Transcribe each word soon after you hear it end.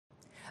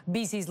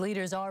BC's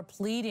leaders are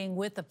pleading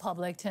with the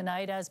public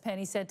tonight, as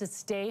Penny said, to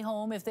stay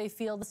home if they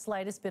feel the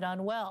slightest bit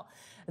unwell.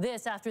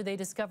 This after they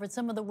discovered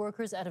some of the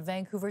workers at a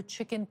Vancouver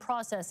chicken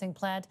processing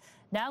plant,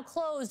 now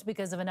closed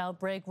because of an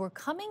outbreak, were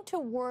coming to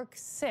work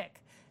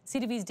sick.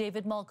 CTV's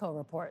David Mulco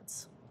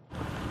reports.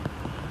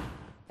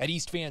 At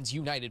East Van's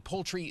United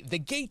Poultry, the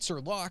gates are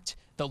locked,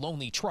 the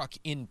lonely truck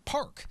in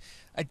park.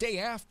 A day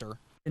after,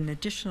 an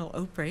additional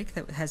outbreak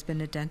that has been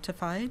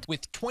identified,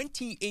 with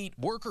 28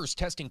 workers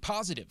testing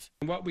positive.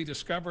 What we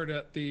discovered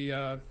at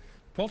the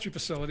poultry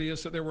facility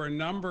is that there were a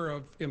number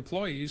of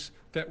employees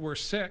that were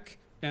sick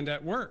and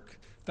at work.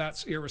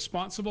 That's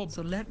irresponsible.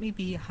 So let me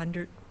be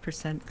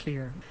 100%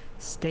 clear.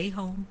 Stay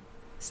home,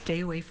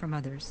 stay away from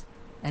others,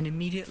 and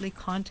immediately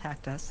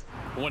contact us.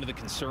 One of the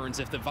concerns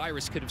if the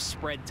virus could have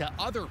spread to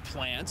other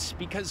plants,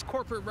 because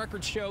corporate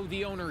records show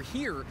the owner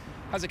here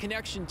has a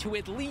connection to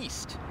at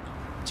least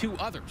 2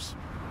 others,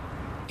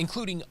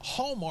 including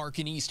Hallmark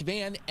in East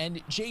Van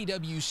and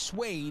J.W.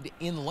 Suede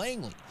in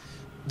Langley.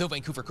 Though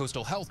Vancouver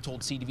Coastal Health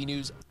told CTV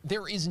News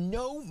there is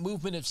no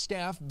movement of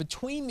staff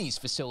between these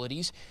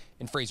facilities,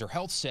 and Fraser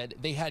Health said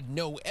they had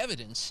no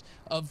evidence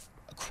of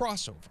a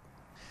crossover,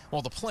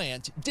 while the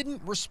plant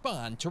didn't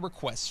respond to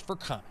requests for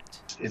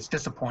comment. It's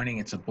disappointing.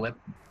 It's a blip.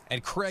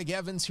 And Craig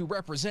Evans, who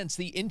represents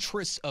the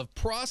interests of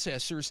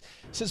processors,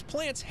 says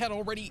plants had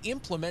already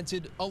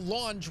implemented a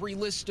laundry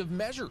list of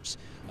measures,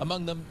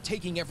 among them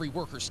taking every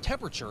worker's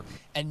temperature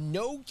and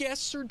no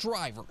guests or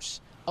drivers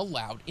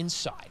allowed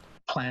inside.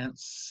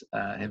 Plants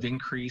have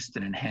increased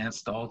and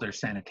enhanced all their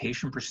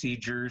sanitation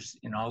procedures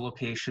in all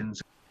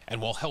locations.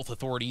 And while health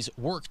authorities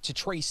work to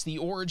trace the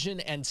origin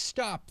and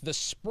stop the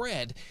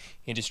spread,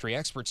 industry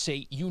experts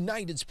say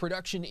United's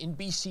production in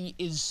BC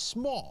is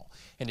small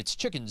and its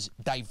chickens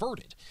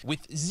diverted,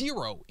 with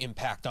zero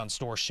impact on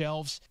store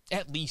shelves,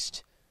 at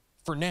least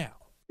for now.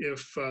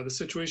 If the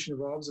situation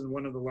evolves and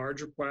one of the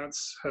larger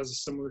plants has a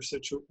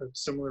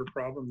similar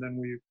problem, then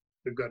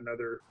we've got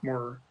another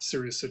more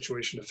serious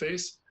situation to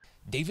face.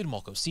 David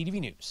Mulco, CTV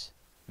News,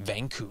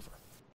 Vancouver.